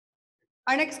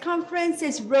Our next conference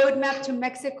is Roadmap to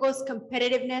Mexico's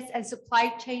Competitiveness and Supply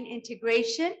Chain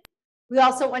Integration. We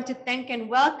also want to thank and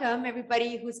welcome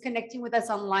everybody who's connecting with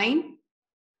us online.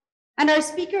 And our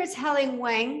speaker is Helen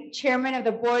Wang, Chairman of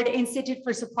the Board Institute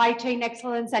for Supply Chain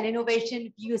Excellence and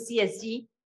Innovation, UCSD.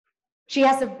 She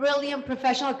has a brilliant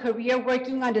professional career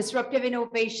working on disruptive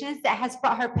innovations that has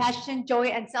brought her passion, joy,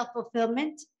 and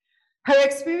self-fulfillment. Her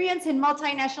experience in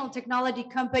multinational technology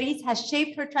companies has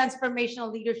shaped her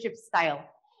transformational leadership style.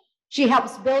 She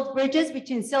helps build bridges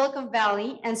between Silicon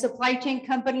Valley and supply chain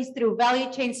companies through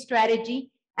value chain strategy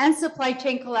and supply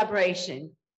chain collaboration.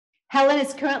 Helen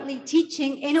is currently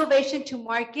teaching Innovation to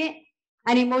Market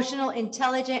and Emotional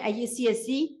Intelligence at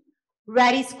UCSD,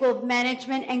 Rady School of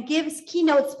Management, and gives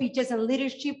keynote speeches and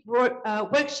leadership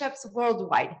workshops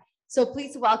worldwide. So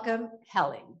please welcome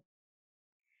Helen.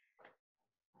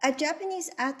 A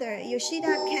Japanese author, Yoshida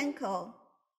Kanko,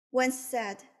 once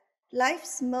said,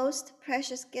 "Life's most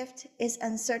precious gift is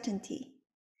uncertainty."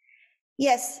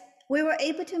 Yes, we were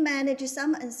able to manage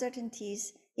some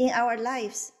uncertainties in our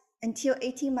lives until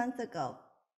 18 months ago,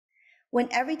 when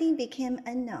everything became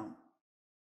unknown.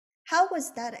 How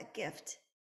was that a gift?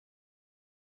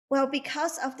 Well,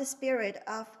 because of the spirit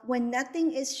of when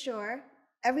nothing is sure,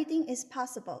 everything is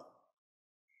possible.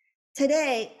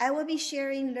 Today, I will be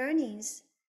sharing learnings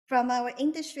from our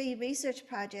industry research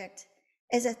project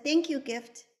as a thank you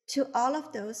gift to all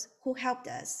of those who helped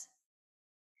us.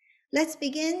 Let's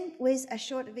begin with a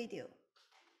short video.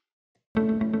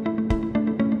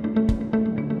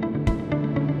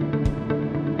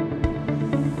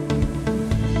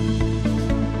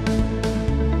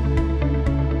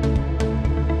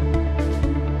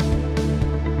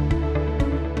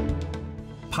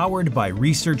 Powered by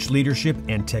Research Leadership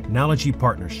and Technology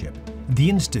Partnership, the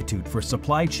Institute for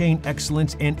Supply Chain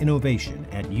Excellence and Innovation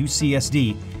at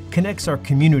UCSD connects our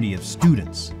community of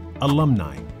students,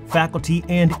 alumni, faculty,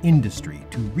 and industry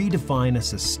to redefine a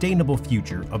sustainable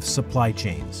future of supply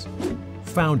chains.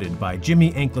 Founded by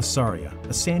Jimmy Anclasaria,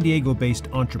 a San Diego-based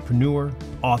entrepreneur,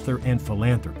 author, and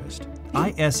philanthropist,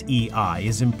 ISEI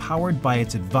is empowered by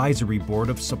its advisory board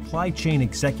of supply chain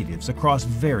executives across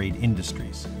varied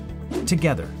industries.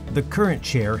 Together, the current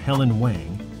chair, Helen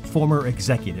Wang, former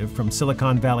executive from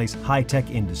Silicon Valley's high-tech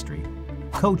industry,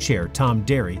 co-chair Tom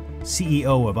Derry,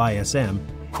 CEO of ISM,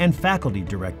 and faculty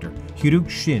director Hyuk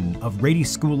Shin of Rady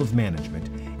School of Management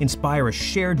inspire a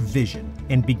shared vision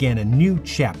and began a new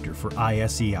chapter for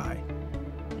ISEI.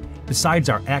 Besides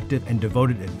our active and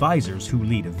devoted advisors who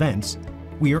lead events,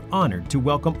 we are honored to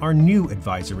welcome our new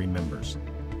advisory members.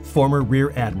 Former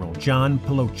Rear Admiral John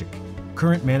Polochik,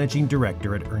 current Managing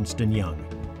Director at Ernst & Young,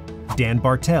 Dan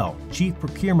Bartel, Chief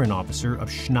Procurement Officer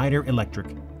of Schneider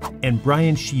Electric, and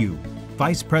Brian Shiu,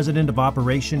 Vice President of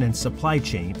Operation and Supply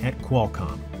Chain at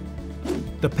Qualcomm.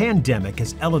 The pandemic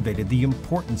has elevated the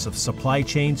importance of supply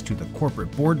chains to the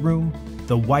corporate boardroom,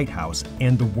 the White House,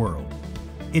 and the world.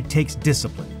 It takes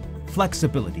discipline,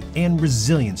 flexibility, and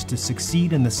resilience to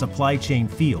succeed in the supply chain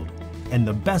field, and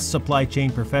the best supply chain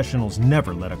professionals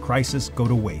never let a crisis go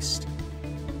to waste.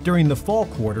 During the fall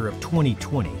quarter of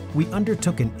 2020, we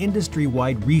undertook an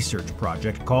industry-wide research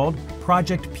project called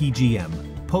Project PGM,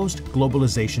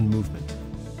 Post-Globalization Movement.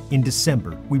 In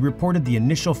December, we reported the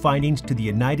initial findings to the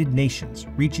United Nations,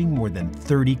 reaching more than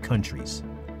 30 countries.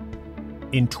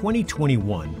 In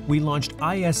 2021, we launched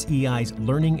ISEI's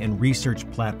Learning and Research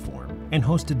Platform and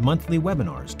hosted monthly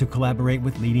webinars to collaborate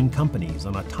with leading companies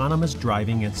on autonomous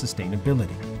driving and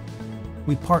sustainability.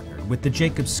 We partnered with the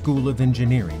Jacobs School of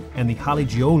Engineering and the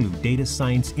Halegiolu Data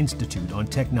Science Institute on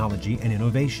Technology and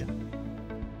Innovation,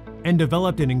 and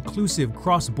developed an inclusive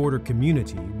cross-border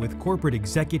community with corporate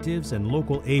executives and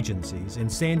local agencies in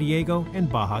San Diego and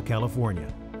Baja California.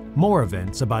 More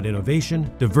events about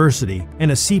innovation, diversity, and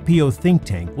a CPO think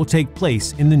tank will take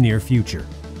place in the near future.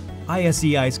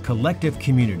 ISEI's collective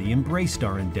community embraced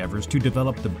our endeavors to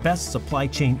develop the best supply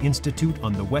chain institute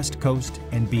on the West Coast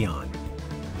and beyond.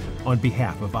 On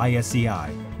behalf of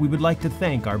ISEI, we would like to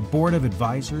thank our board of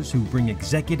advisors who bring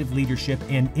executive leadership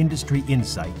and industry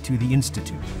insight to the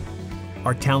Institute,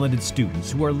 our talented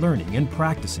students who are learning and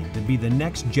practicing to be the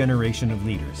next generation of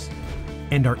leaders,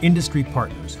 and our industry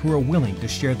partners who are willing to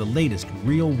share the latest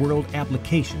real-world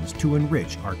applications to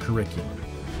enrich our curriculum.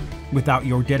 Without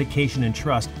your dedication and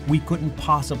trust, we couldn't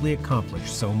possibly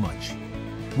accomplish so much.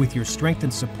 With your strength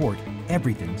and support,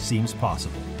 everything seems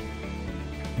possible.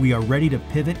 We are ready to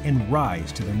pivot and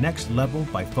rise to the next level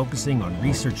by focusing on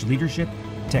research leadership,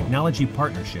 technology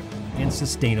partnership, and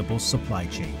sustainable supply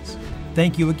chains.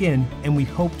 Thank you again, and we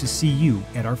hope to see you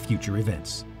at our future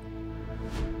events.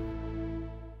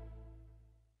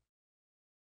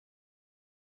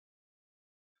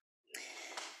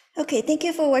 Okay, thank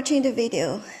you for watching the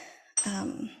video.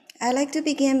 I'd like to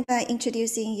begin by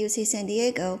introducing UC San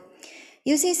Diego.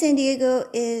 UC San Diego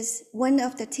is one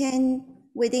of the 10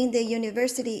 within the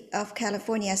University of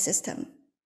California system.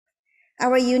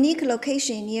 Our unique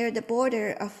location near the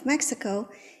border of Mexico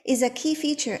is a key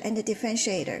feature and a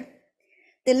differentiator.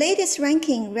 The latest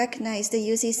ranking recognized the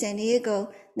UC San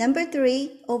Diego number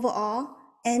 3 overall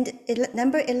and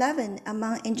number 11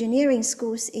 among engineering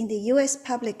schools in the US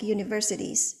public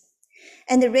universities.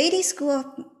 And the Rady School of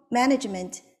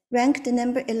Management ranked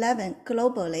number 11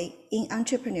 globally in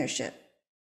entrepreneurship.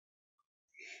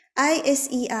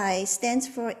 ISEI stands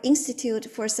for Institute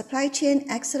for Supply Chain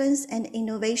Excellence and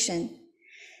Innovation.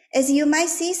 As you might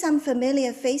see some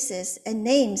familiar faces and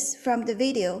names from the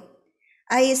video,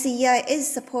 ISEI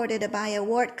is supported by a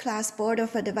world-class board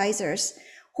of advisors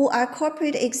who are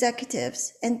corporate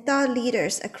executives and thought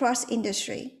leaders across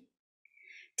industry.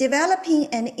 Developing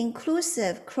an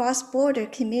inclusive cross-border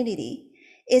community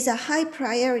is a high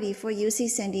priority for UC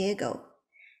San Diego,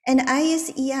 and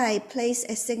ISEI plays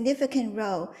a significant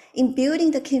role in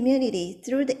building the community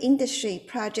through the industry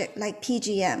project like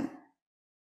PGM.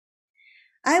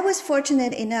 I was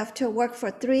fortunate enough to work for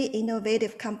 3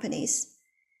 innovative companies.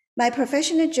 My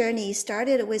professional journey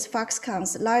started with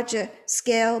Foxconn's larger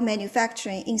scale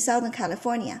manufacturing in Southern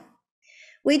California.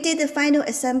 We did the final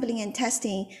assembling and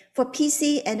testing for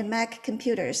PC and Mac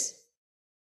computers.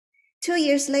 2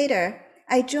 years later,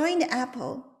 I joined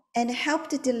Apple and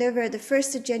helped deliver the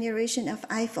first generation of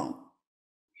iPhone.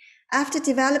 After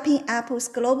developing Apple's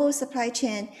global supply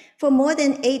chain for more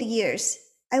than 8 years,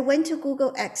 I went to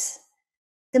Google X,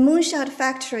 the moonshot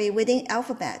factory within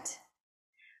Alphabet.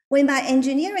 When my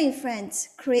engineering friends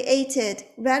created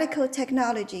radical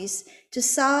technologies to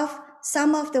solve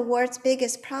some of the world's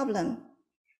biggest problems,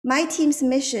 my team's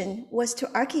mission was to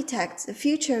architect the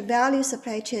future value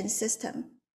supply chain system.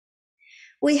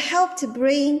 We helped to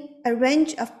bring a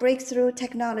range of breakthrough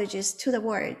technologies to the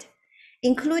world,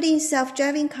 including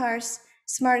self-driving cars,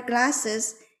 smart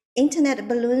glasses, internet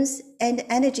balloons, and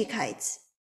energy kites.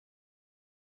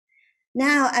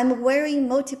 Now I'm wearing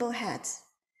multiple hats.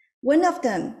 One of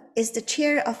them is the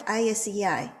chair of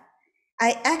ISEI.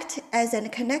 I act as a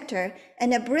connector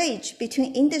and a bridge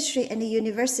between industry and the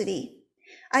university.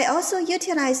 I also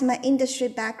utilize my industry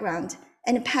background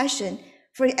and passion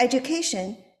for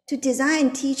education to design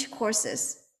and teach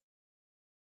courses.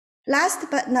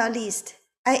 Last but not least,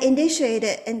 I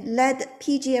initiated and led the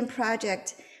PGM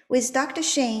project with Dr.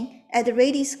 Shane at the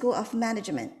Rady School of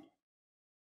Management.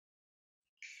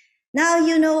 Now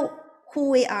you know who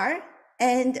we are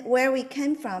and where we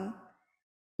came from.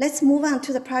 Let's move on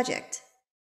to the project.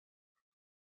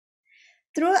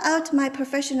 Throughout my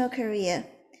professional career,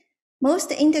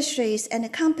 most industries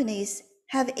and companies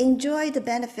have enjoyed the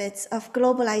benefits of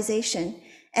globalization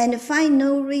and find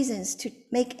no reasons to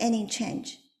make any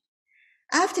change.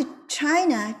 After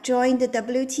China joined the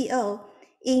WTO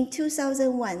in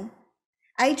 2001,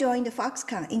 I joined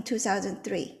Foxconn in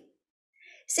 2003.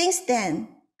 Since then,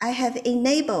 I have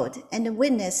enabled and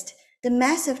witnessed the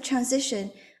massive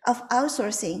transition of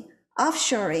outsourcing,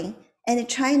 offshoring, and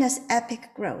China's epic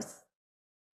growth.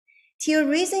 Till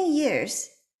recent years,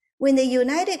 when the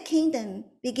United Kingdom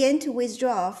began to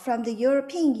withdraw from the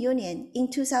European Union in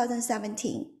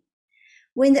 2017,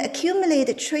 when the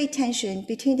accumulated trade tension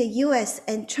between the US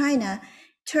and China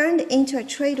turned into a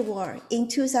trade war in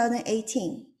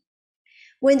 2018,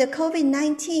 when the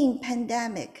COVID-19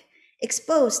 pandemic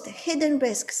exposed hidden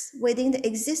risks within the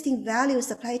existing value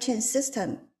supply chain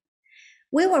system,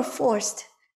 we were forced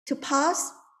to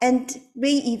pause and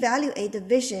reevaluate the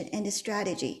vision and the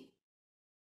strategy.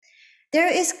 There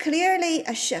is clearly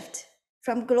a shift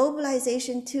from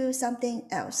globalization to something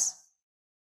else.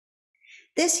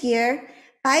 This year,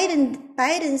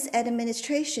 Biden's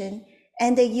administration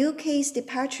and the UK's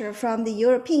departure from the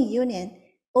European Union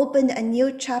opened a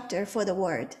new chapter for the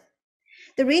world.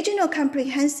 The Regional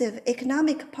Comprehensive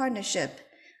Economic Partnership,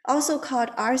 also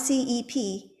called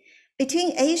RCEP,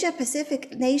 between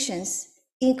Asia-Pacific nations,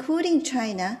 including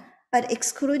China, but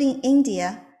excluding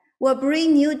India, will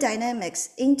bring new dynamics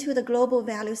into the global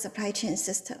value supply chain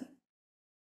system.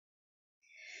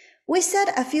 We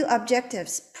set a few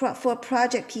objectives for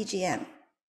Project PGM.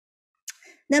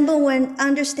 Number one,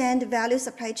 understand the value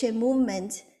supply chain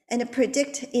movement and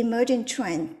predict emerging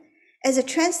trend as a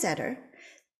trendsetter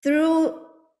through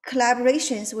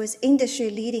collaborations with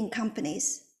industry-leading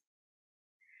companies.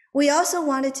 We also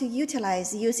wanted to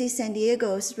utilize UC San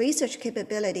Diego's research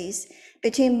capabilities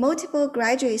between multiple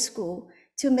graduate schools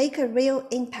to make a real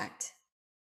impact.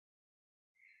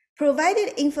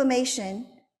 Provided information,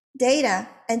 data,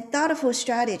 and thoughtful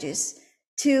strategies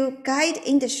to guide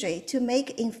industry to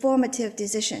make informative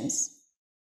decisions.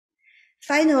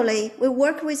 Finally, we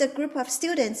work with a group of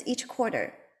students each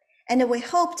quarter, and we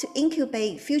hope to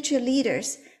incubate future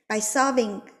leaders by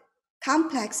solving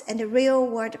complex and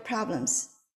real-world problems.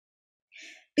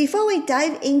 Before we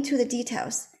dive into the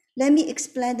details, let me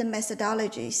explain the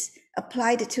methodologies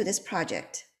applied to this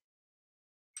project.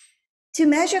 To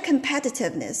measure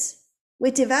competitiveness,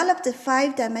 we developed a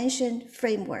 5-dimension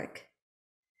framework.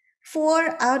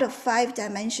 4 out of 5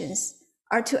 dimensions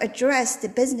are to address the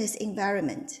business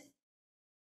environment.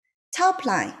 Top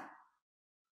line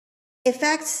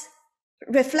reflects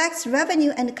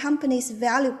revenue and the company's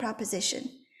value proposition,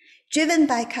 driven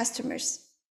by customers.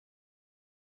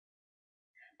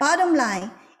 Bottom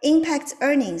line impacts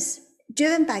earnings,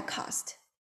 driven by cost.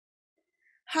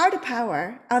 Hard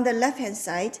power on the left-hand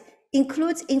side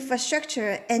includes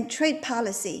infrastructure and trade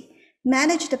policy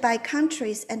managed by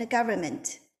countries and the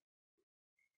government.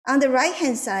 On the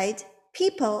right-hand side,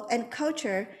 people and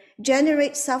culture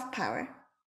generate soft power.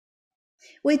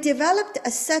 We developed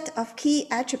a set of key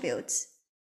attributes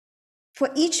for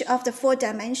each of the 4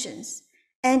 dimensions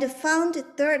and found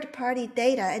third-party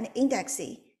data and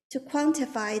indexing to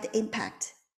quantify the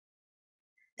impact.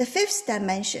 The 5th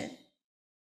dimension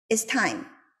is time,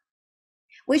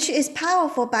 which is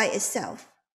powerful by itself.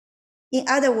 In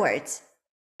other words,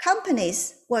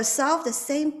 companies will solve the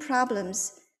same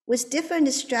problems with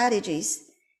different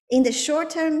strategies in the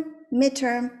short term,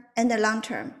 mid-term, and the long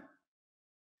term.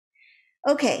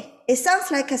 Okay, it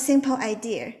sounds like a simple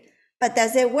idea, but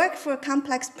does it work for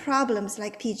complex problems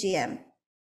like PGM?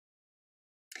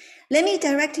 Let me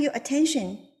direct your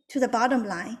attention to the bottom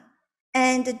line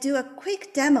and do a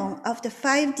quick demo of the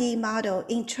 5D model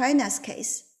in China's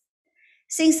case.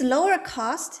 Since lower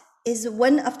cost is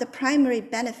one of the primary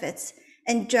benefits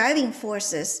and driving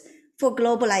forces for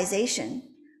globalization,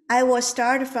 I will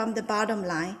start from the bottom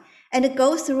line and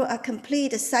go through a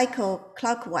complete cycle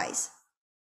clockwise.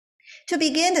 To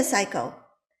begin the cycle,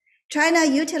 China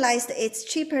utilized its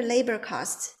cheaper labor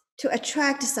costs to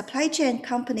attract supply chain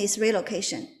companies'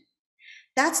 relocation.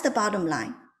 That's the bottom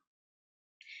line.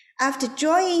 After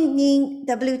joining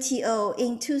WTO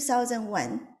in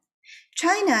 2001,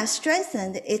 China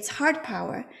strengthened its hard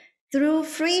power through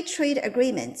free trade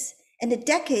agreements and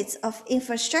decades of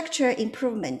infrastructure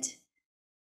improvement.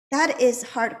 That is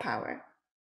hard power.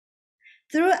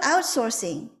 Through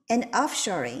outsourcing and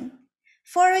offshoring,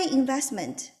 foreign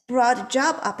investment brought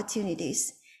job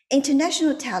opportunities,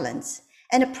 international talents,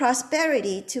 and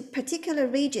prosperity to particular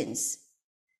regions.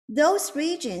 Those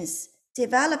regions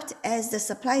developed as the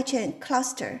supply chain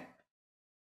cluster.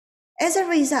 As a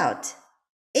result,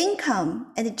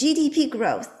 income and GDP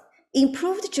growth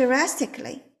improved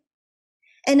drastically,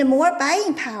 and more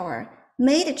buying power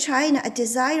made China a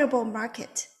desirable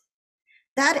market.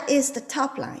 That is the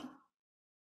top line.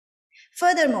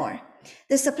 Furthermore,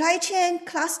 the supply chain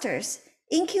clusters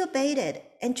incubated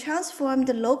and transformed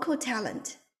local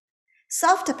talent,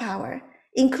 soft power,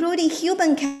 including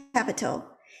human capital,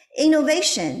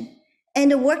 innovation,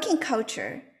 and working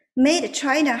culture, made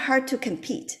China hard to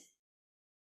compete.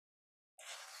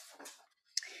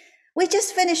 We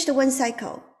just finished one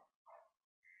cycle.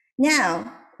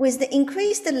 Now, with the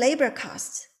increased labor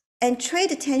costs and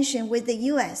trade tension with the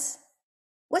US,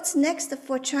 what's next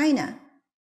for China?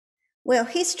 Will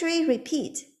history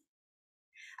repeat?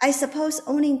 I suppose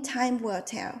only time will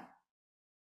tell.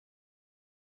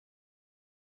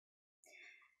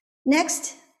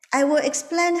 Next, I will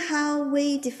explain how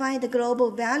we define the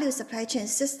global value supply chain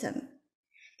system.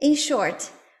 In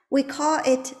short, we call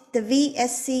it the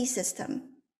VSC system.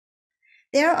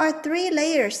 There are 3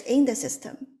 layers in the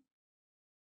system.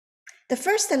 The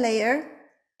first layer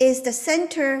is the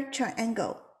center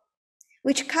triangle,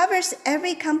 which covers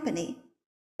every company,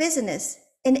 business,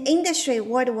 and industry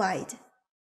worldwide.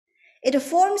 It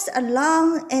forms a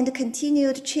long and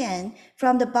continued chain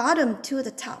from the bottom to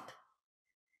the top,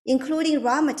 including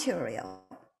raw material,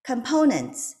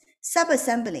 components,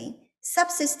 subassembly,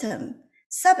 subsystem,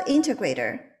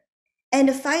 sub-integrator,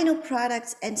 and final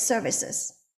products and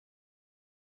services.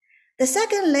 The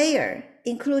second layer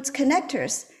includes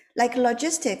connectors like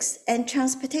logistics and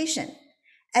transportation,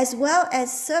 as well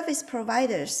as service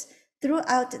providers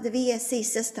throughout the VSC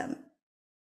system.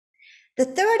 The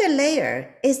third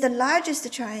layer is the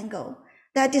largest triangle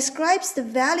that describes the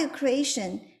value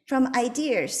creation from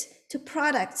ideas to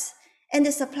products and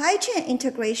the supply chain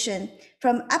integration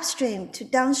from upstream to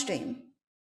downstream.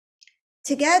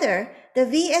 Together, the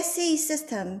VSC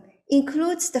system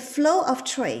includes the flow of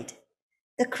trade,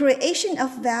 the creation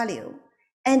of value,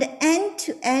 and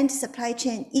end-to-end supply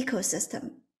chain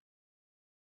ecosystem.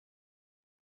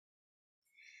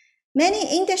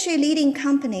 Many industry-leading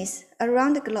companies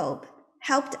around the globe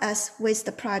helped us with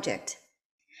the project.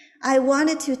 I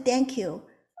wanted to thank you,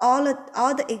 all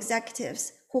the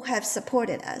executives who have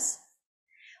supported us.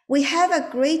 We have a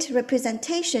great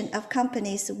representation of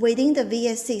companies within the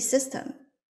VSC system.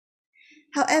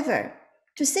 However,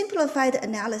 to simplify the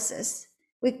analysis,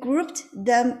 we grouped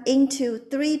them into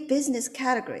 3 business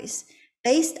categories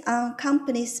based on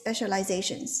company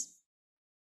specializations.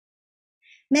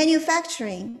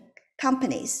 Manufacturing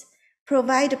companies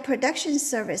provide production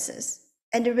services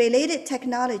and related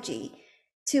technology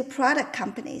to product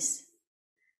companies.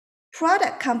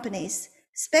 Product companies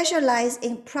specialize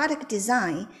in product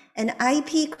design and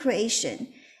IP creation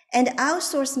and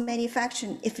outsource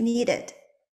manufacturing if needed.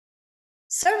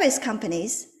 Service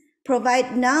companies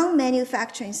provide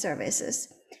non-manufacturing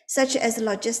services, such as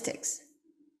logistics.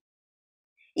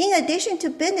 In addition to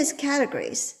business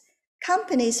categories,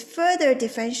 companies further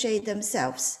differentiate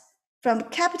themselves from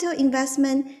capital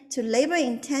investment to labor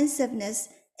intensiveness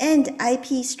and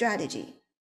IP strategy.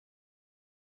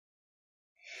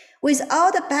 With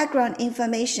all the background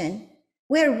information,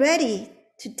 we're ready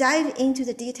to dive into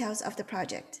the details of the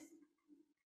project.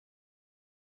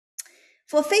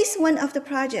 For phase 1 of the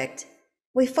project,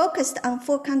 we focused on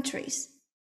 4 countries.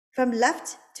 From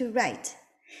left to right,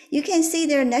 you can see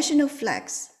their national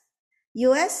flags: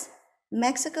 US,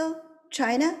 Mexico,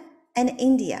 China, and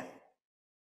India.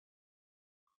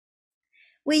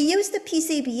 We used the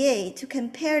PCBA to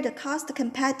compare the cost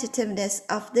competitiveness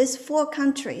of these 4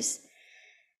 countries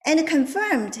and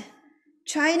confirmed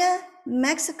China,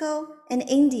 Mexico, and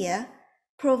India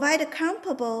provide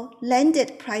comparable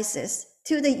landed prices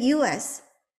to the US.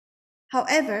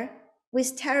 However,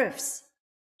 with tariffs,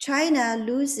 China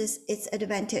loses its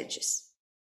advantages.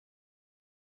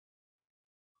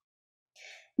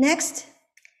 Next,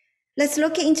 let's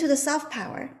look into the soft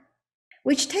power,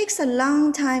 which takes a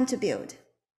long time to build.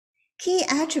 Key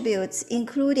attributes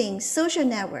including social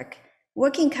network,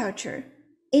 working culture,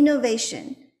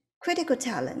 innovation, critical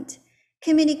talent,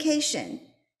 communication,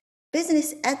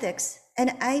 business ethics,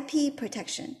 and IP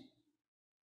protection.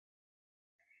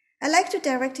 I'd like to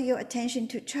direct your attention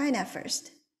to China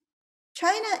first.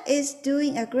 China is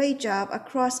doing a great job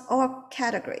across all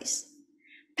categories,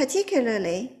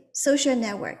 particularly social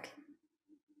network,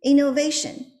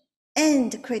 innovation,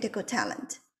 and critical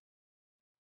talent.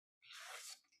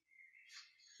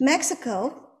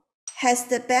 Mexico has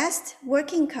the best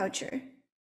working culture,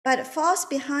 but falls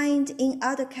behind in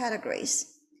other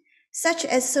categories, such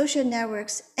as social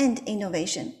networks and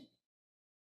innovation.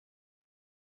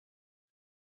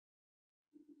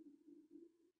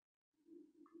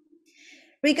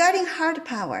 Regarding hard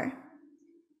power,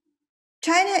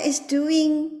 China is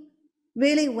doing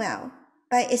really well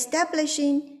by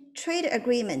establishing trade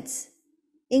agreements,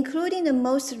 including the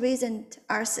most recent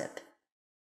RCEP,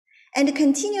 and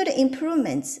continued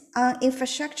improvements on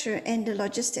infrastructure and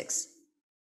logistics.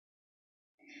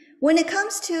 When it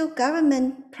comes to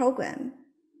government program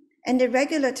and the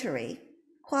regulatory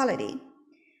quality,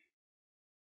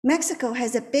 Mexico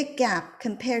has a big gap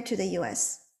compared to the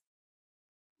US.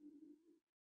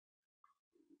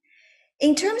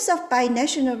 In terms of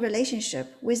binational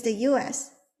relationship with the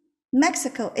US,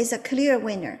 Mexico is a clear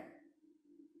winner,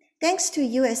 thanks to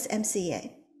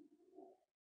USMCA.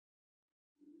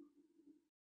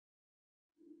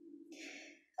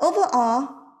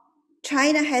 Overall,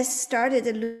 China has started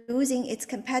losing its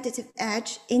competitive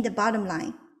edge in the bottom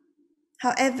line.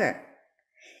 However,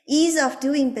 ease of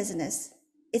doing business,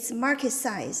 its market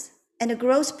size, and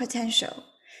growth potential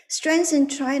strengthen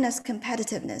China's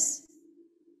competitiveness.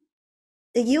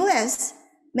 The US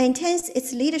maintains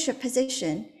its leadership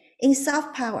position in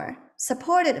soft power,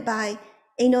 supported by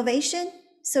innovation,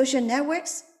 social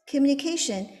networks,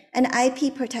 communication, and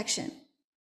IP protection.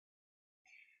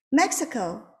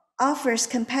 Mexico offers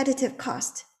competitive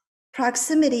cost,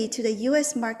 proximity to the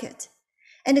US market,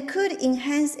 and could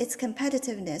enhance its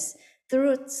competitiveness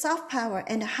through soft power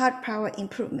and hard power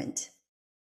improvement.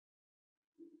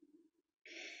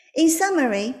 In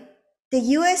summary, the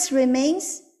US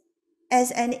remains as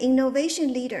an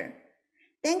innovation leader,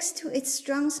 thanks to its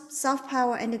strong soft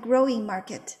power and growing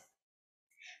market.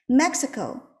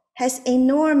 Mexico has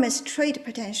enormous trade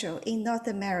potential in North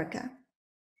America.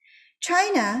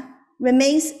 China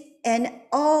remains an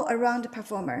all-around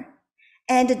performer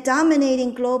and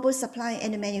dominating global supply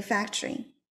and manufacturing.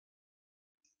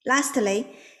 Lastly,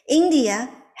 India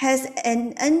has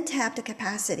an untapped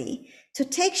capacity to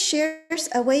take shares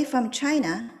away from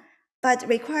China, but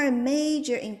require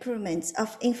major improvements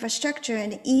of infrastructure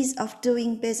and ease of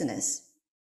doing business.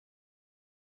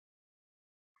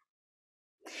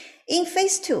 In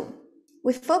phase 2,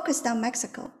 we focused on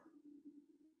Mexico.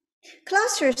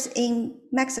 Clusters in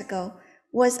Mexico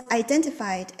was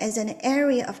identified as an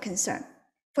area of concern.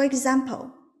 For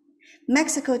example,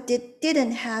 Mexico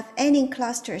didn't have any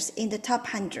clusters in the top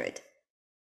 100.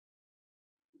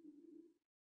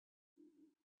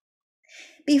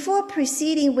 Before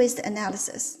proceeding with the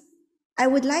analysis, I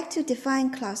would like to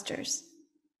define clusters.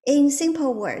 In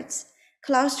simple words,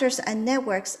 clusters are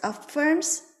networks of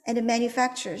firms and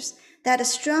manufacturers that are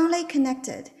strongly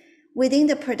connected within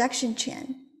the production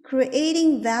chain,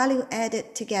 creating value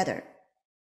added together.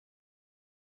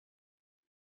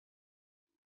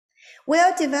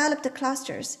 Well-developed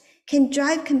clusters can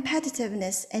drive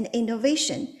competitiveness and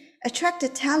innovation, attract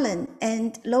talent,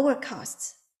 and lower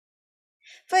costs.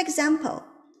 For example,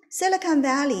 Silicon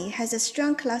Valley has a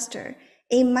strong cluster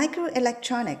in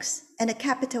microelectronics and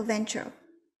capital venture.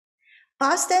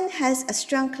 Boston has a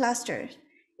strong cluster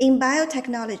in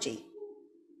biotechnology.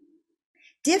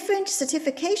 Different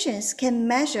certifications can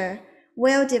measure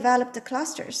well-developed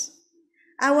clusters.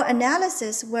 Our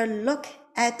analysis will look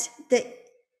at the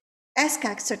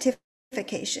ESCAC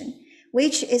certification,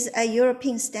 which is a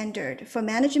European standard for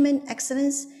management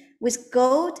excellence, with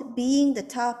gold being the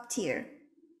top tier.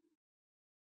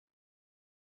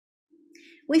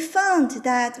 We found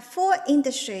that 4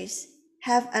 industries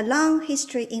have a long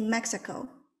history in Mexico,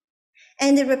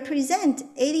 and they represent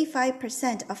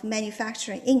 85% of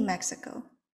manufacturing in Mexico.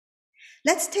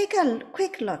 Let's take a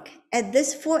quick look at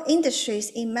these 4 industries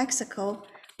in Mexico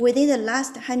within the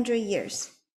last 100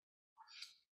 years.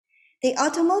 The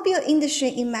automobile industry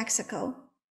in Mexico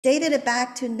dated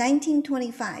back to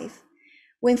 1925,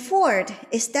 when Ford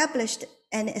established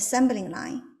an assembling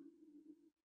line.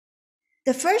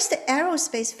 The first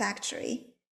aerospace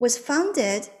factory was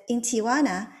founded in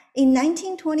Tijuana in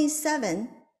 1927,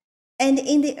 and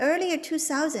in the earlier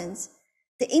 2000s,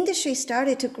 the industry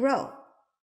started to grow.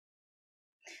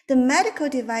 The medical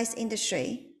device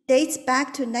industry dates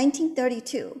back to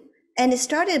 1932, and it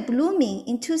started blooming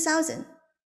in 2000.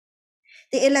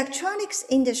 The electronics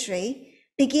industry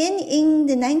began in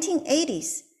the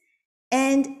 1980s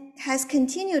and has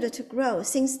continued to grow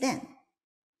since then.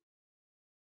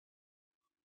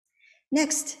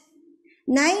 Next,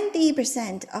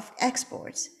 90% of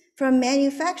exports from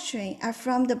manufacturing are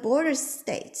from the border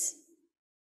states.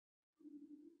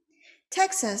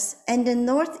 Texas and the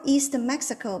Northeast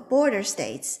Mexico border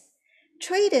states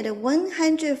traded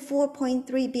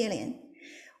 $104.3 billion,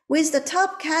 with the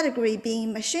top category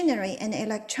being machinery and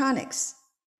electronics.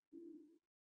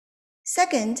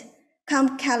 Second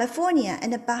come California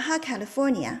and Baja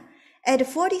California at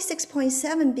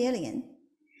 $46.7 billion,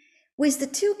 with the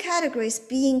 2 categories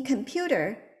being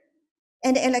computer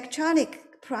and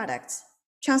electronic products,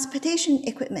 transportation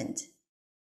equipment.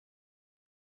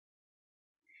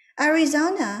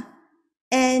 Arizona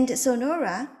and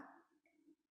Sonora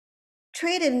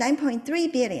traded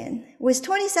 $9.3 billion, with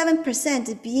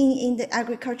 27% being in the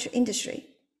agriculture industry.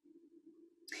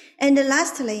 And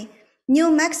lastly, New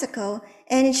Mexico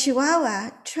and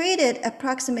Chihuahua traded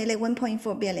approximately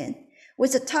 $1.4 billion,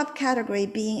 with the top category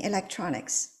being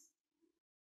electronics.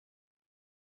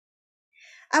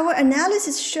 Our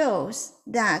analysis shows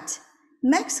that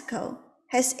Mexico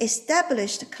has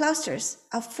established clusters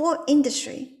of 4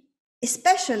 industries,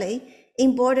 especially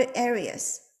in border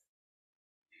areas.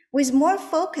 With more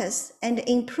focus and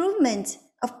improvement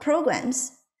of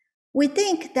programs, we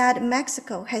think that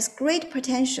Mexico has great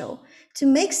potential to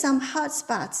make some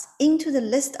hotspots into the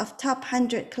list of top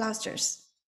 100 clusters.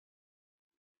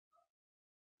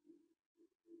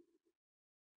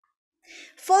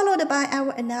 Followed by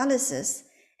our analysis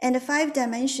and the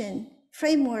 5-dimension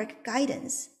framework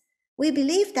guidance, we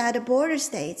believe that the border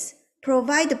states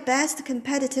provide the best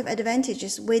competitive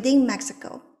advantages within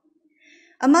Mexico.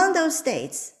 Among those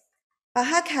states,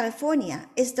 Baja California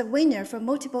is the winner for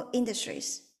multiple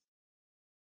industries.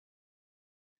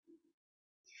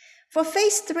 For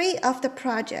phase 3 of the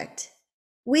project,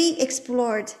 we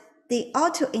explored the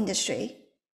auto industry,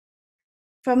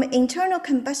 from internal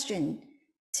combustion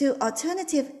to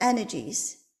alternative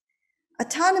energies,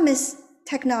 autonomous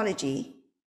technology,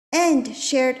 and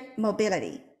shared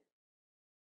mobility.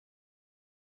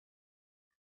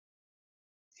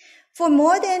 For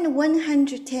more than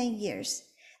 110 years,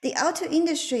 the auto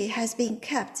industry has been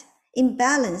kept in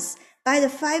balance by the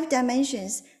 5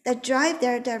 dimensions that drive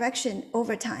their direction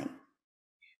over time.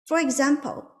 For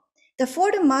example, the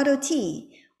Ford Model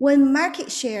T won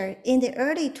market share in the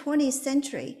early 20th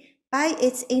century by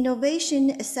its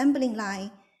innovation assembling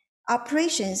line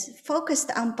operations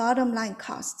focused on bottom line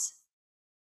costs.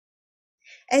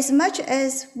 As much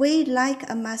as we like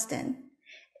a Mustang,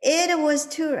 it was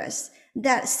to us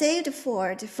that saved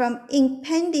Ford from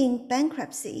impending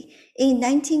bankruptcy in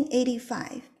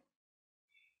 1985.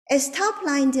 As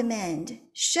top-line demand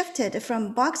shifted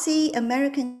from boxy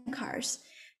American cars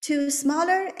to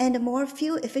smaller and more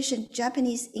fuel-efficient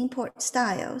Japanese import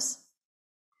styles.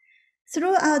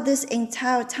 Throughout this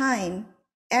entire time,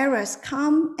 eras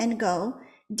come and go,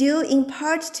 due in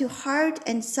part to hard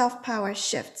and soft power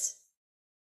shifts.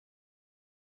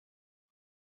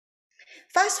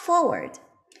 Fast forward,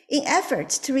 in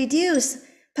efforts to reduce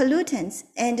pollutants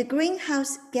and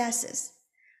greenhouse gases,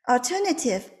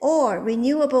 alternative or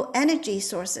renewable energy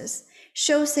sources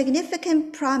show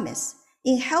significant promise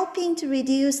in helping to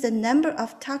reduce the number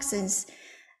of toxins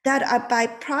that are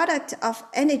byproduct of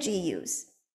energy use,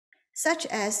 such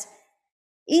as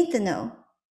ethanol,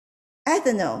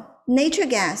 natural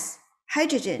gas,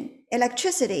 hydrogen,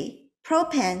 electricity,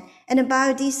 propane, and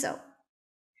biodiesel.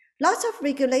 Lots of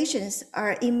regulations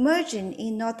are emerging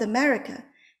in North America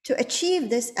to achieve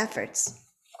these efforts.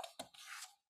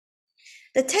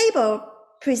 The table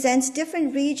presents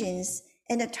different regions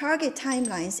and the target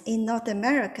timelines in North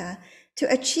America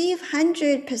to achieve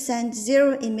 100%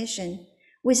 zero emission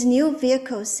with new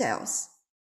vehicle sales.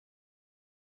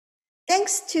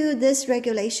 Thanks to these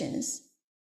regulations,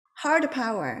 hard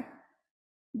power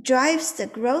drives the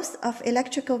growth of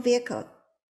electrical vehicle.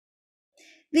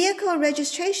 Vehicle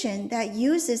registration that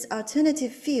uses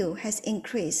alternative fuel has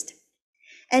increased,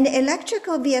 and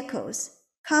electrical vehicles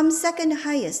come second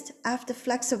highest after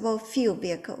flexible fuel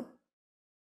vehicle.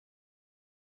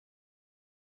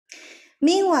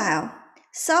 Meanwhile,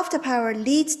 soft power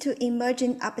leads to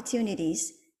emerging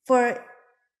opportunities for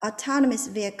autonomous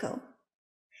vehicle.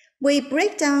 We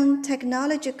break down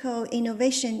technological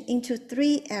innovation into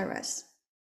 3 eras.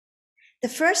 The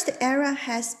first era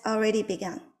has already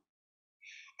begun.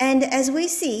 And as we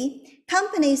see,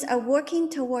 companies are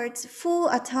working towards full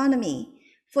autonomy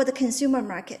for the consumer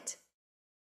market.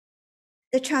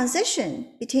 The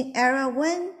transition between era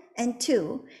 1 and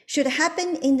 2 should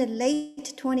happen in the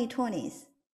late 2020s,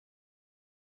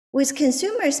 with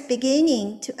consumers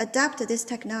beginning to adopt this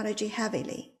technology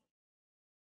heavily.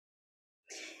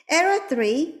 Era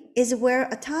 3 is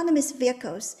where autonomous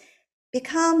vehicles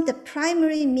become the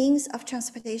primary means of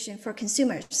transportation for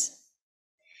consumers.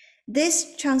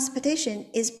 This transportation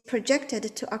is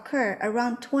projected to occur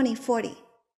around 2040.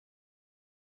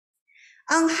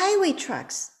 On-highway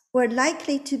trucks were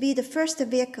likely to be the first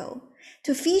vehicle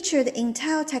to feature the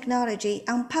Intel technology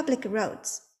on public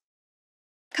roads.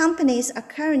 Companies are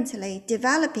currently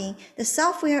developing the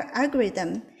software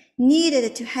algorithm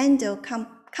needed to handle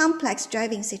complex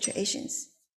driving situations.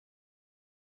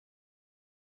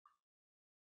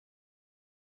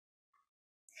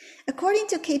 According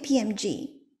to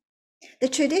KPMG, the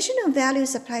traditional value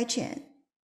supply chain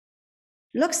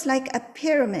looks like a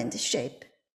pyramid shape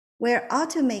where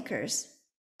automakers,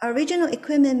 original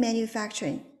equipment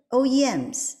manufacturing,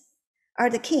 OEMs, are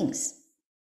the kings.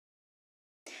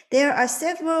 There are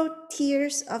several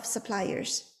tiers of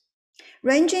suppliers,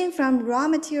 ranging from raw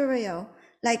material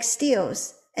like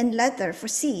steels and leather for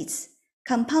seats,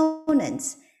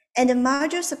 components, and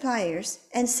module suppliers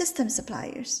and system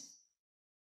suppliers.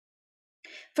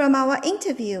 From our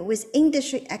interview with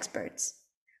industry experts,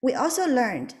 we also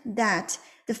learned that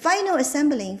the final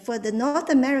assembling for the North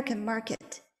American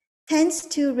market tends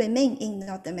to remain in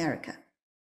North America.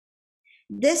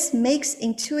 This makes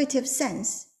intuitive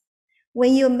sense.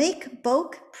 When you make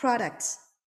bulk products,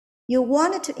 you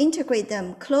want to integrate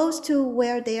them close to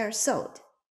where they are sold.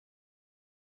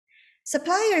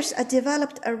 Suppliers are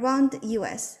developed around the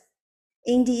US,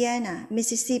 Indiana,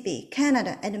 Mississippi,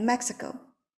 Canada, and Mexico.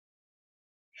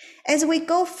 As we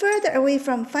go further away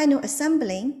from final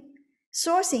assembling,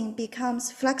 sourcing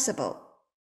becomes flexible.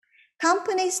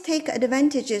 Companies take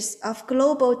advantages of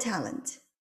global talent.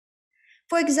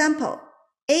 For example,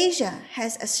 Asia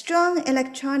has a strong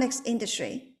electronics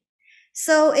industry,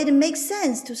 so it makes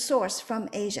sense to source from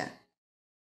Asia.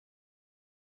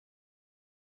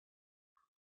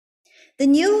 The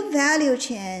new value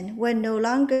chain will no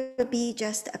longer be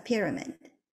just a pyramid.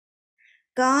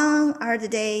 Gone are the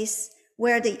days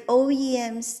where the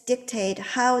OEMs dictate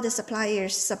how the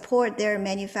suppliers support their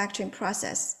manufacturing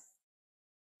process.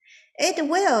 It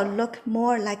will look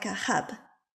more like a hub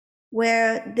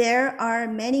where there are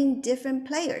many different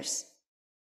players.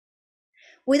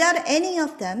 Without any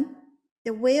of them,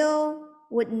 the wheel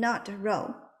would not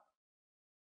roll.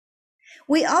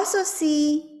 We also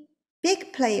see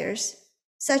big players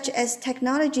such as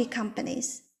technology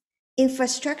companies,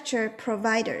 infrastructure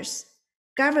providers,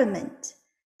 government,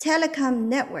 telecom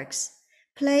networks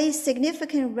play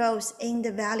significant roles in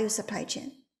the value supply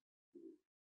chain.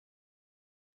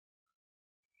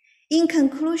 In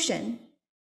conclusion,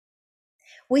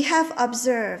 we have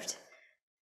observed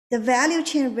the value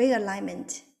chain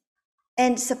realignment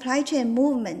and supply chain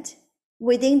movement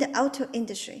within the auto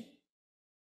industry.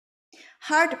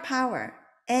 Hard power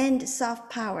and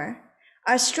soft power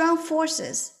are strong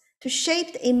forces to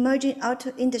shape the emerging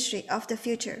auto industry of the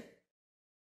future.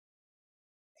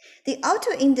 The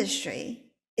auto industry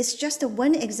is just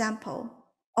one example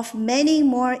of many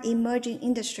more emerging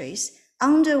industries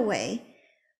underway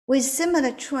with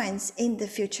similar trends in the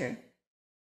future.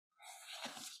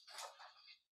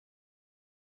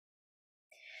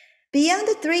 Beyond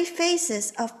the 3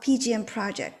 phases of PGM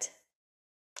project,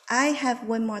 I have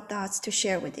one more thought to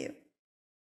share with you.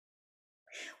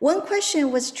 One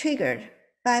question was triggered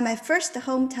by my first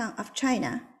hometown of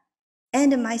China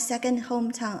and my second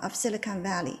hometown of Silicon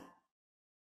Valley.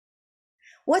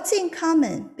 What's in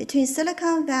common between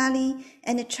Silicon Valley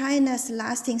and China's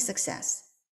lasting success?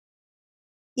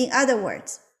 In other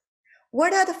words,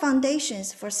 what are the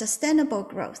foundations for sustainable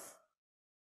growth?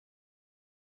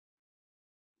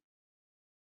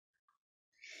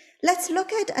 Let's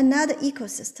look at another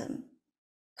ecosystem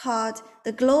called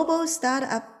the global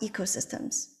startup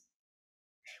ecosystems,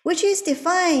 which is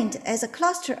defined as a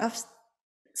cluster of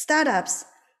startups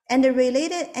and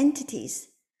related entities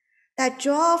that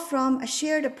draw from a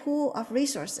shared pool of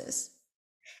resources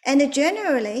and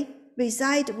generally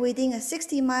reside within a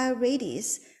 60-mile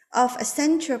radius of a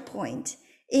central point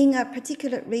in a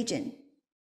particular region.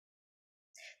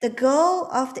 The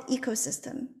goal of the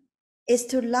ecosystem is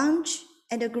to launch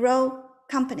and grow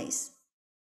companies.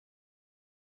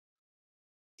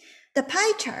 The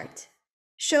pie chart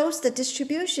shows the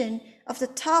distribution of the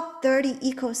top 30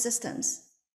 ecosystems.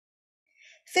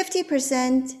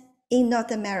 50% in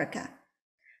North America,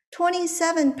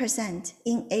 27%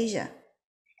 in Asia,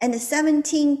 and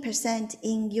 17%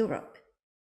 in Europe.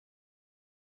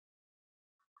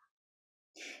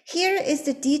 Here is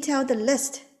the detailed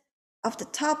list of the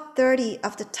top 30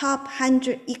 of the top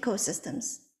 100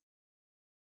 ecosystems.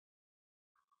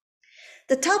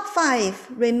 The top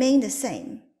 5 remain the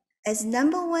same as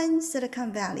number 1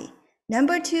 Silicon Valley,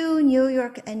 number 2 New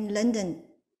York and London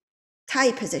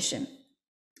tie position,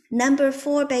 number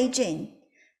 4 Beijing,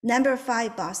 number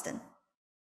 5 Boston.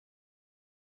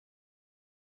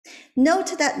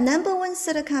 Note that number 1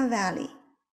 Silicon Valley,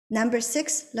 number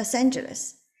 6 Los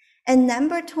Angeles, and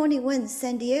number 21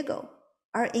 San Diego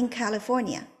are in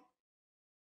California.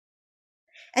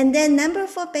 And then number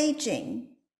 4 Beijing,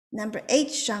 number 8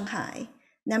 Shanghai,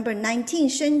 number 19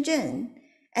 Shenzhen,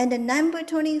 and the number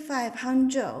 25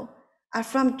 Hangzhou are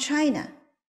from China.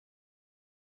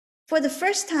 For the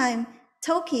first time,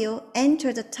 Tokyo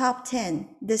entered the top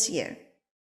 10 this year.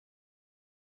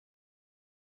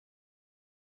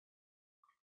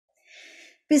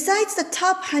 Besides the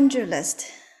top 100 list,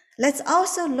 let's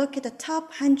also look at the top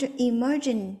 100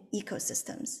 emerging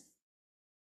ecosystems.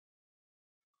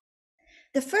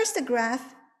 The first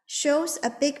graph shows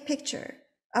a big picture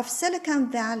of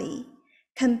Silicon Valley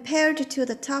compared to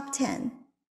the top 10,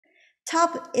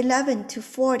 top 11 to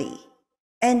 40,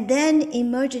 and then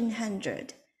emerging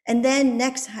 100, and then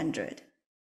next 100.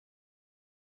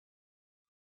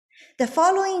 The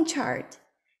following chart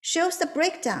shows the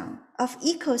breakdown of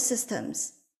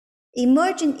ecosystems,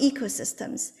 emerging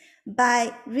ecosystems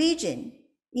by region,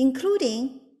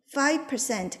 including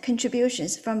 5%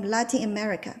 contributions from Latin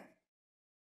America.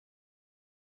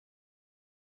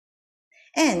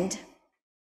 And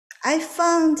I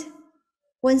found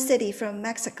one city from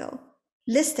Mexico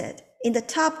listed in the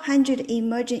top 100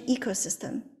 emerging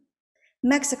ecosystem,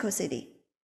 Mexico City.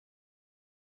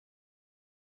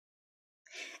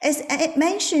 As I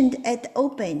mentioned at the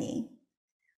opening,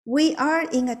 we are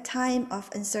in a time of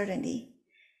uncertainty,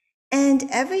 and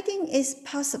everything is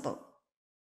possible.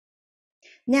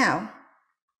 Now,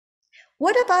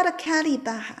 what about Cali,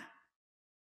 Baja?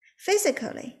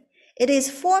 Physically, it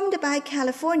is formed by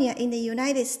California in the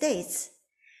United States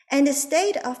and the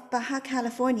state of Baja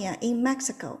California in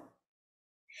Mexico.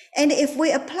 And if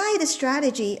we apply the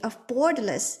strategy of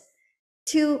borderless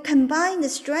to combine the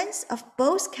strengths of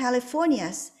both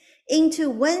Californias into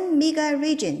one mega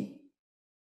region,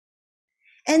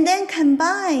 and then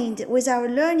combined with our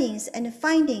learnings and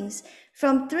findings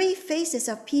from 3 phases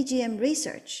of PGM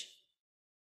research,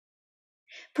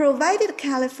 provided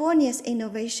California's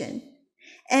innovation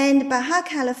and Baja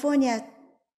California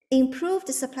improved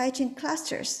the supply chain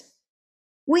clusters,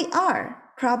 we are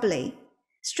probably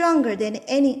stronger than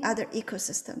any other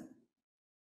ecosystem.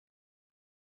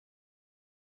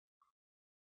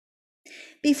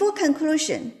 Before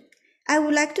conclusion, I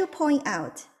would like to point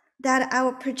out that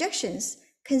our projections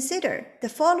consider the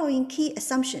following key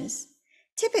assumptions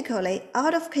typically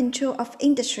out of control of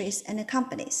industries and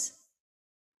companies.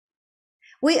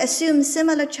 We assume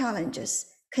similar challenges,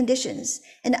 conditions,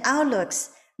 and outlooks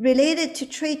related to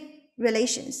trade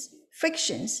relations,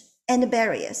 frictions, and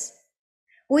barriers.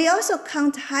 We also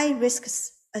count high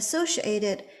risks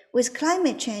associated with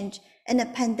climate change and a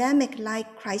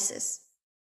pandemic-like crisis.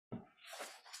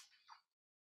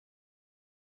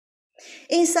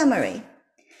 In summary,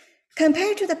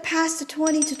 compared to the past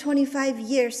 20 to 25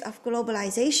 years of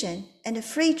globalization and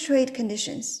free trade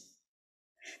conditions,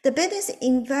 the business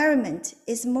environment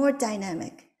is more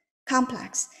dynamic,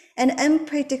 complex, and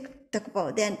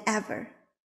unpredictable than ever.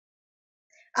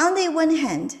 On the one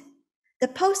hand, the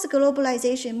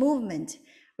post-globalization movement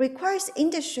requires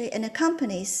industry and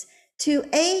companies to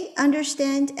A,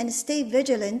 understand and stay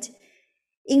vigilant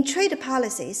in trade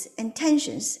policies and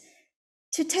tensions,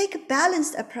 to take a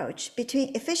balanced approach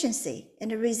between efficiency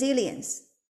and resilience,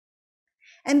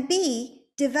 and B,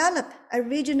 develop a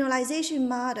regionalization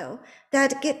model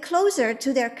that get closer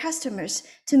to their customers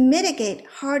to mitigate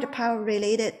hard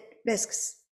power-related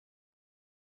risks.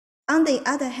 On the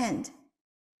other hand,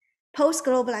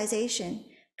 post-globalization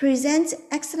presents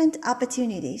excellent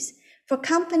opportunities for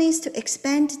companies to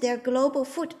expand their global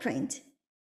footprint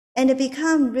and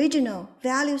become regional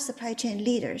value supply chain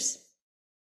leaders.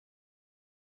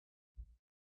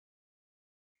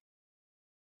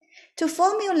 To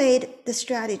formulate the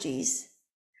strategies,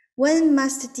 one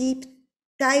must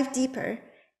dive deeper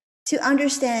to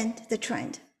understand the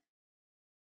trend.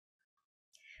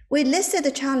 We listed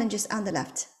the challenges on the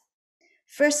left.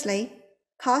 Firstly,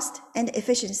 cost and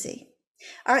efficiency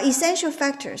are essential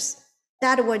factors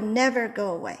that will never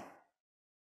go away.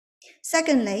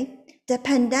 Secondly, the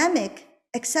pandemic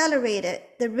accelerated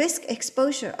the risk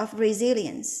exposure of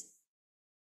resilience.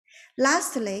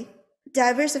 Lastly,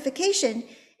 diversification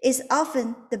is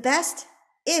often the best,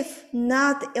 if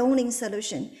not the only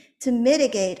solution to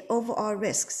mitigate overall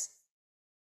risks.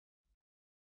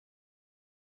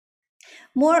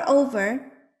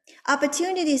 Moreover,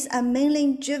 opportunities are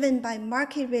mainly driven by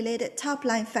market-related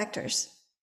top-line factors,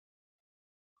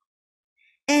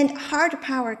 and hard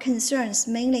power concerns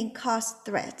mainly cost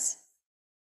threats.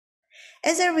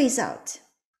 As a result,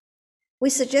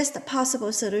 we suggest the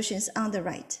possible solutions on the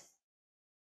right.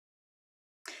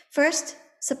 First,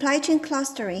 supply chain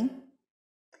clustering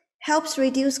helps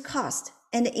reduce cost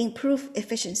and improve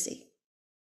efficiency.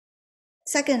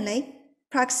 Secondly,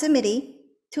 proximity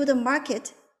to the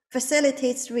market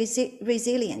facilitates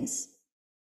resilience.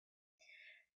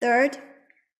 Third,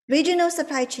 regional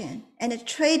supply chain and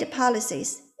trade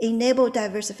policies enable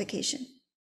diversification.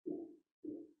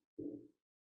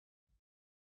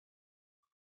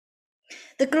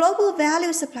 The global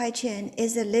value supply chain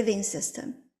is a living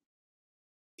system.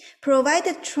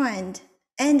 Provided trend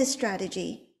and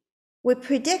strategy, we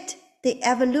predict the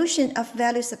evolution of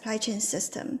value supply chain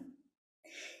system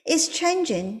is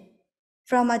changing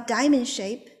from a diamond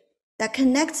shape that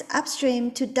connects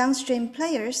upstream to downstream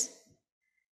players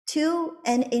to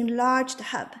an enlarged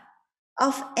hub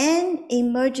of an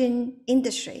emerging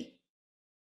industry,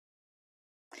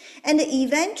 and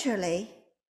eventually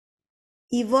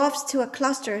evolves to a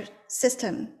cluster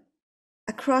system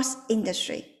across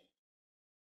industry.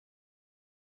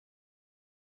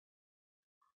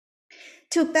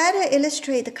 To better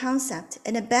illustrate the concept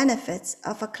and the benefits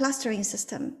of a clustering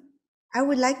system, I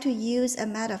would like to use a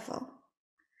metaphor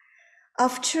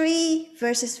of tree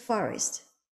versus forest.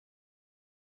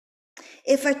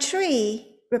 If a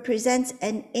tree represents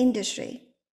an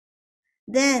industry,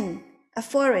 then a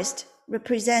forest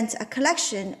represents a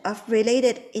collection of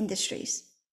related industries.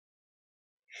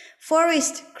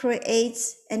 Forest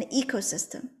creates an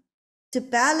ecosystem to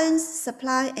balance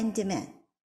supply and demand,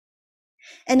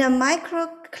 and a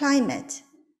microclimate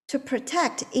to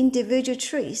protect individual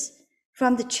trees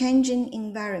from the changing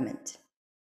environment.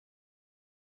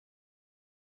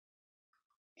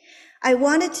 I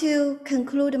wanted to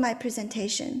conclude my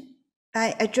presentation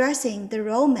by addressing the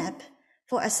roadmap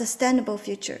for a sustainable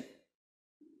future.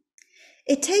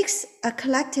 It takes a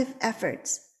collective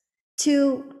effort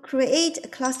to create a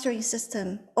clustering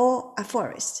system or a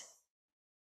forest.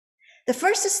 The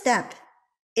first step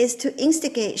is to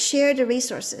instigate shared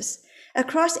resources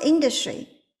across industry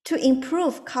to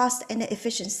improve cost and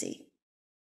efficiency.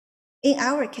 In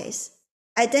our case,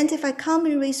 identify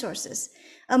common resources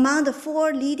among the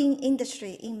 4 leading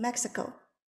industries in Mexico.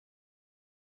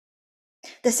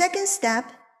 The second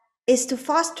step is to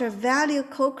foster value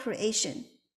co-creation,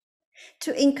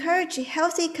 to encourage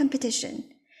healthy competition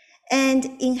and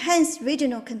enhance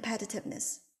regional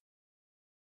competitiveness.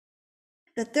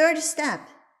 The third step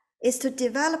is to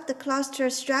develop the cluster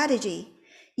strategy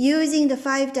using the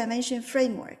 5-dimension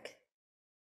framework.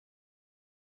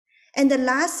 And the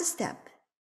last step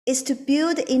is to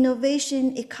build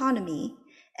innovation economy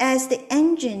as the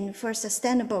engine for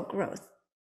sustainable growth.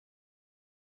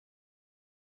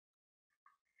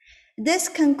 This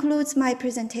concludes my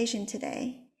presentation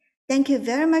today. Thank you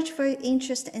very much for your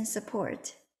interest and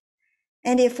support.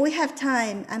 And if we have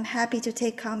time, I'm happy to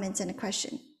take comments and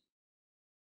questions.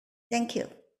 Thank you.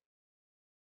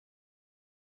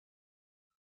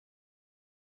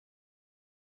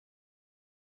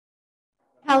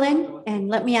 Helen, and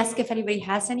let me ask if anybody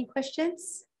has any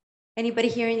questions. Anybody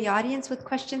here in the audience with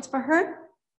questions for her?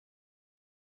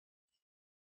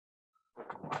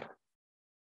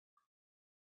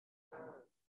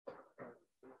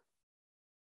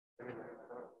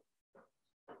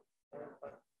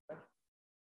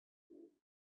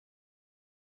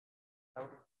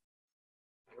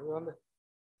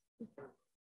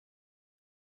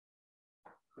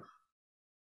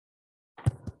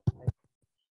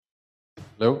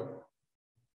 Hello.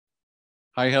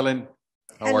 Hi, Helen.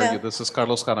 How Hello. are you? This is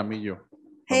Carlos Jaramillo from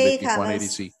Hey, the Carlos.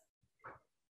 180C.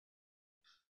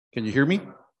 Can you hear me?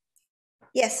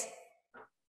 Yes.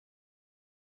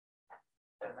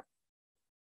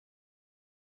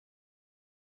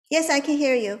 Yes, I can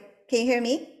hear you. Can you hear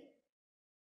me?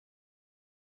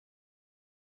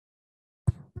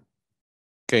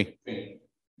 Okay.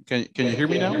 Can you hear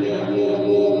me now?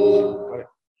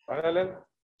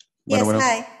 Yes, Bueno.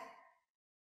 hi.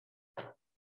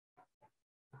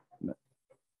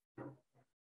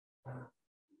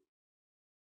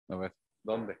 A ver,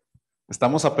 ¿dónde?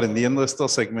 Estamos aprendiendo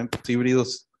estos segmentos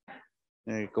híbridos.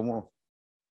 ¿Cómo?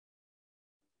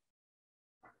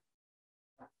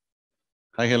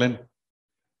 Hi, Helen.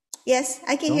 Yes,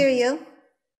 I can No? hear you.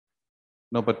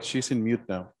 No, but she's in mute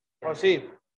now. Oh, sí.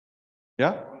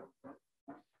 Yeah?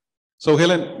 So,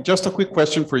 Helen, just a quick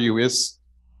question for you is,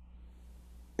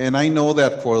 and I know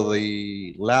that for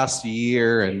the last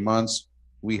year and months,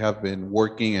 we have been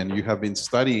working and you have been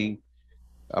studying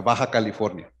Baja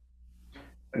California.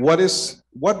 What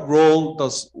role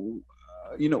does,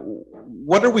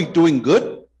 what are we doing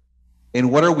good and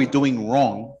what are we doing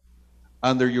wrong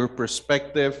under your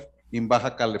perspective in Baja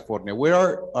California? Where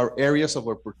are our areas of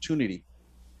opportunity?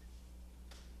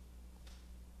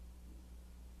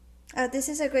 This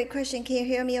is a great question. Can you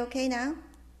hear me okay now?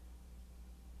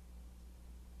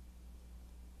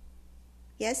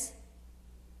 Yes?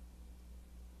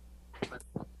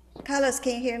 Carlos,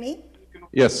 can you hear me?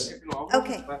 Yes,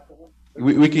 Okay.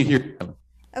 we can hear.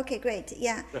 Okay, great.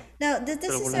 Yeah. No, this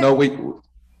is No, wait.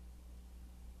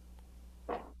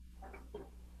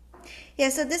 Yeah,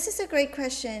 so this is a great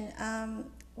question.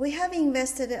 We have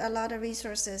invested a lot of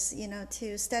resources,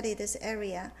 to study this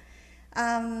area.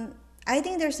 I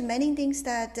think there's many things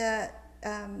that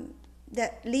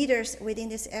that leaders within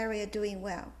this area are doing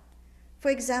well.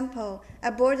 For example,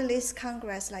 a board-list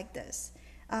congress like this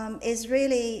is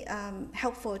really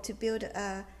helpful to build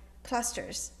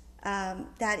clusters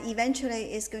that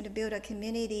eventually is going to build a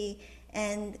community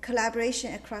and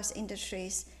collaboration across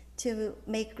industries to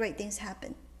make great things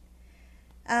happen.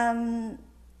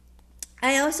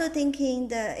 I also thinking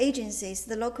the agencies,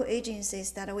 the local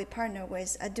agencies that we partner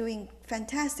with are doing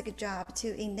fantastic job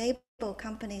to enable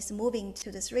companies moving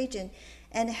to this region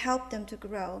and help them to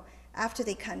grow after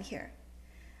they come here.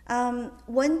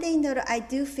 One thing that I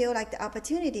do feel like the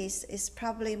opportunities is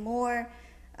probably more,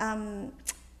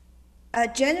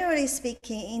 generally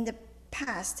speaking, in the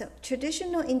past,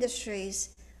 traditional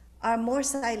industries are more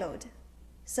siloed.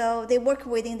 So they work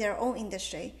within their own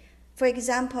industry. For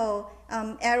example,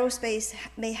 aerospace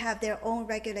may have their own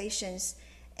regulations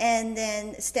and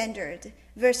then standard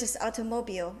versus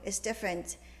automobile is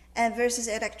different and versus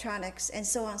electronics and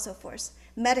so on and so forth.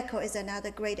 Medical is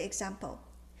another great example.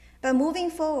 But moving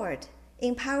forward,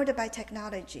 empowered by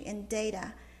technology and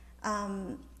data,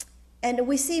 and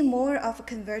we see more of a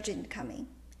convergence coming.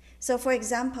 So for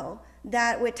example,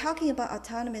 that we're talking about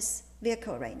autonomous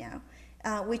vehicle right now,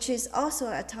 which is also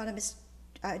autonomous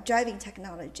driving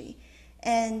technology.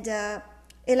 And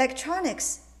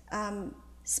electronics,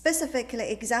 specifically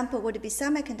example would be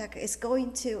semiconductor is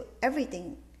going to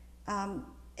everything,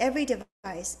 every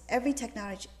device, every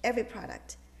technology, every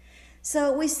product.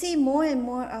 So we see more and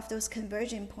more of those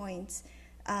conversion points.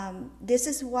 This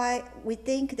is why we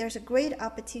think there's a great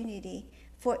opportunity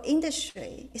for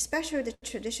industry, especially the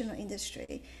traditional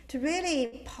industry, to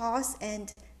really pause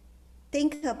and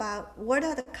think about what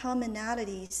are the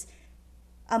commonalities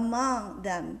among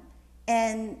them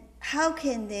and how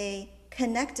can they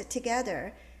connect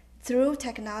together through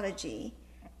technology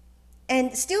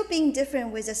and still being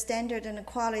different with the standard and the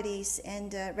qualities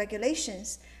and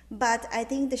regulations, but I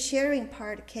think the sharing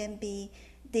part can be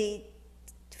the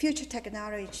future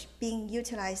technology being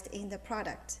utilized in the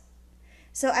product.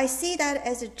 So I see that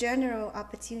as a general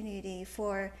opportunity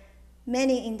for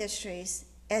many industries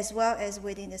as well as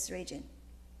within this region.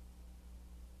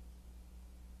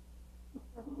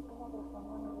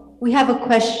 We have a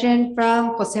question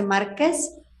from Jose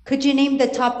Marquez. Could you name the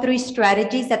top 3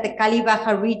 strategies that the Cali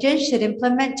Baja region should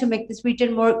implement to make this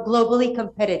region more globally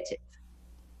competitive?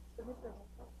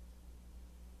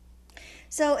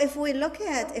 So if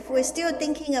we're still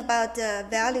thinking about the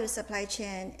value supply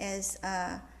chain as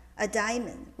a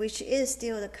diamond, which is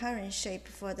still the current shape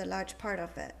for the large part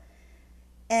of it.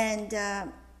 And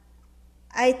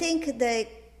I think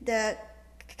the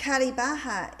Cali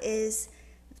Baja is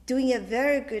doing a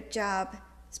very good job.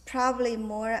 It's probably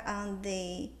more on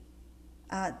the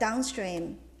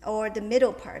downstream or the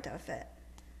middle part of it.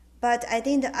 But I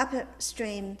think the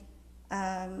upstream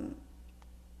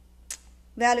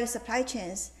value supply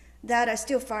chains that are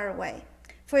still far away.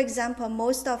 For example,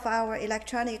 most of our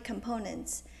electronic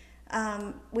components,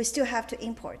 we still have to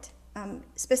import,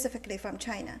 specifically from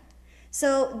China.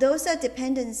 So those are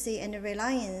dependency and the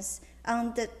reliance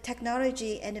on the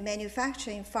technology and the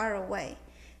manufacturing far away.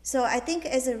 So I think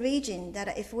as a region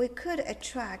that if we could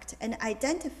attract and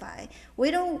identify,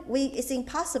 it's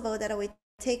impossible that we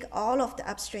take all of the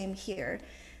upstream here,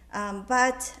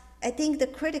 but I think the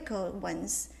critical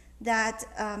ones that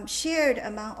shared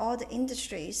among all the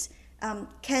industries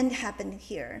can happen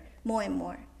here more and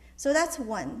more. So that's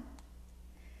one.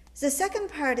 The second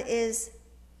part is,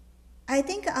 I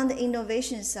think on the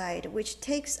innovation side, which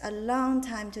takes a long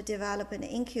time to develop and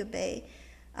incubate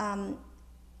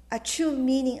a true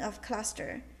meaning of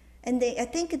cluster. And I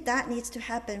think that needs to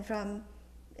happen from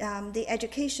the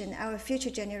education, our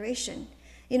future generation.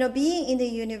 You know, being in the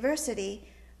university,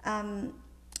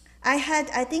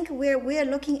 I think we're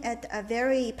looking at a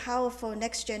very powerful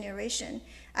next generation.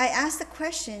 I asked a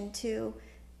question to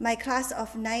my class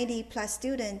of 90 plus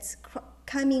students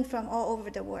coming from all over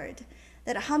the world,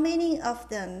 that how many of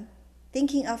them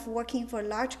thinking of working for a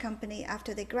large company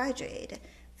after they graduate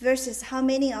versus how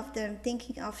many of them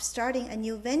thinking of starting a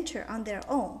new venture on their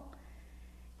own.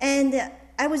 And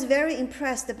I was very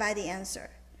impressed by the answer.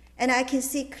 And I can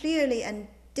see clearly a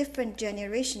different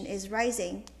generation is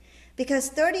rising, because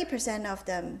 30% of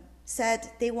them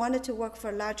said they wanted to work for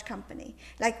a large company,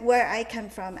 like where I come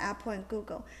from, Apple and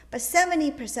Google. But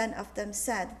 70% of them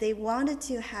said they wanted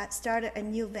to start a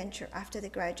new venture after they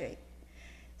graduate.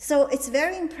 So it's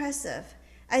very impressive.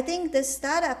 I think the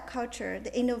startup culture,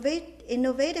 the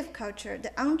innovative culture,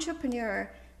 the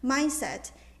entrepreneur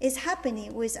mindset is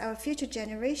happening with our future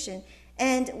generation.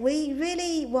 And we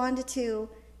really want to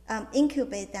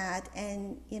incubate that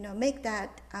and make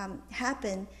that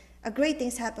happen. Great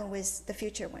things happen with the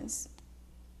future ones.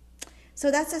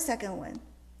 So that's the second one.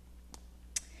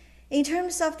 In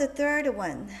terms of the third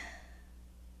one,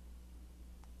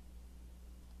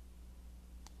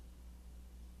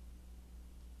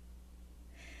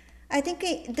 I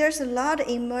think there's a lot of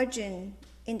emerging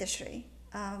industry.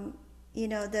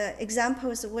 The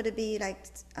examples would be like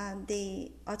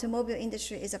the automobile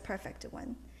industry is a perfect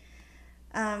one.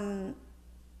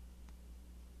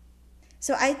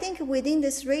 So I think within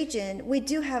this region, we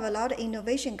do have a lot of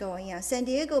innovation going on. San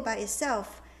Diego by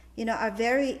itself, are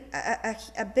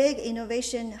a big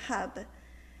innovation hub.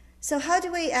 So how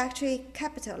do we actually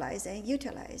capitalize and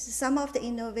utilize some of the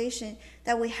innovation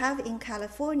that we have in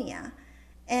California?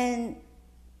 And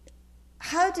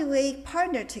how do we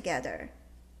partner together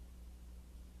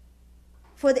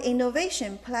for the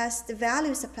innovation plus the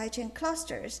value supply chain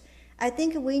clusters? I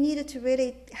think we needed to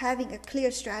really having a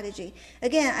clear strategy.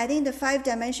 Again, I think the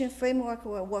 5-dimension framework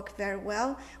will work very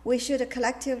well. We should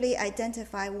collectively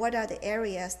identify what are the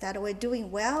areas that we're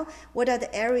doing well, what are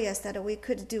the areas that we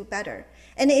could do better.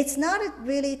 And it's not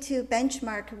really to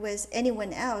benchmark with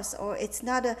anyone else, or it's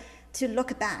not to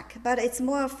look back, but it's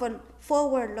more for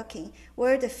forward looking,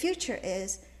 where the future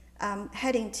is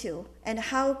heading to, and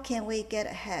how can we get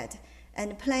ahead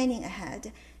and planning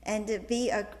ahead and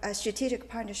be a strategic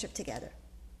partnership together.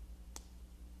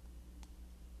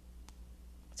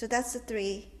 So that's the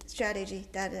 3 strategy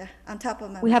that on top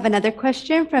of my We have another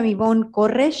question from Yvonne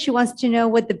Corres. She wants to know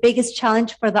what the biggest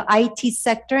challenge for the IT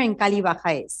sector in Cali Baja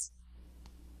is.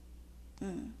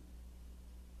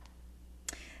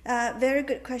 Very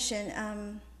good question.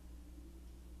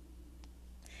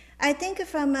 I think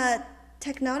from a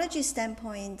technology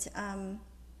standpoint,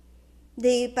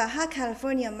 the Baja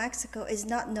California, Mexico is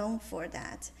not known for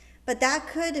that, but that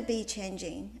could be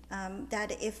changing.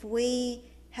 That if we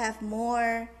have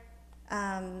more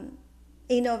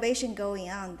innovation going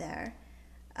on there,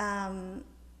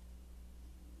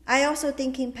 I also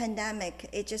think in pandemic,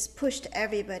 it just pushed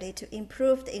everybody to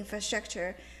improve the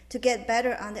infrastructure, to get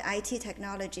better on the IT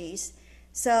technologies.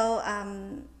 So,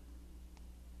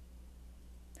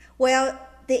 well,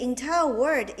 the entire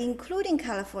world, including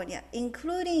California,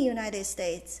 including United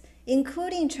States,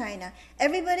 including China,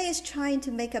 everybody is trying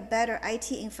to make a better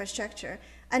IT infrastructure.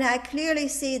 And I clearly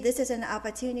see this is an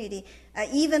opportunity,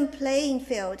 even playing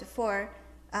field for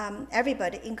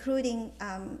everybody, including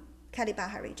Cali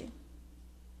Baja region.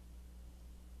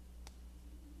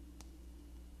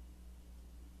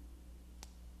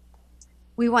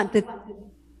 We want to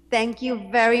thank you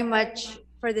very much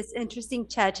for this interesting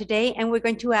chat today. And we're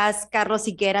going to ask Carlos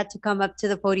Higuera to come up to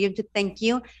the podium to thank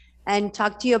you and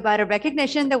talk to you about a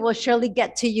recognition that will surely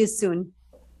get to you soon.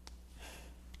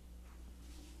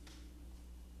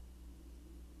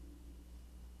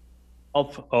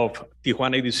 Of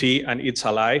Tijuana EDC and its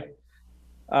ally,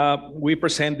 we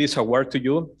present this award to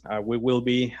you. We will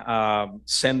be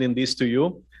sending this to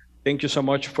you. Thank you so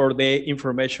much for the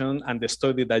information and the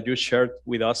study that you shared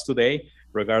with us today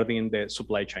regarding the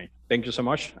supply chain. Thank you so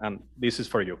much, and this is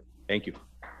for you. Thank you.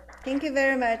 Thank you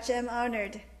very much. I'm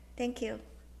honored. Thank you.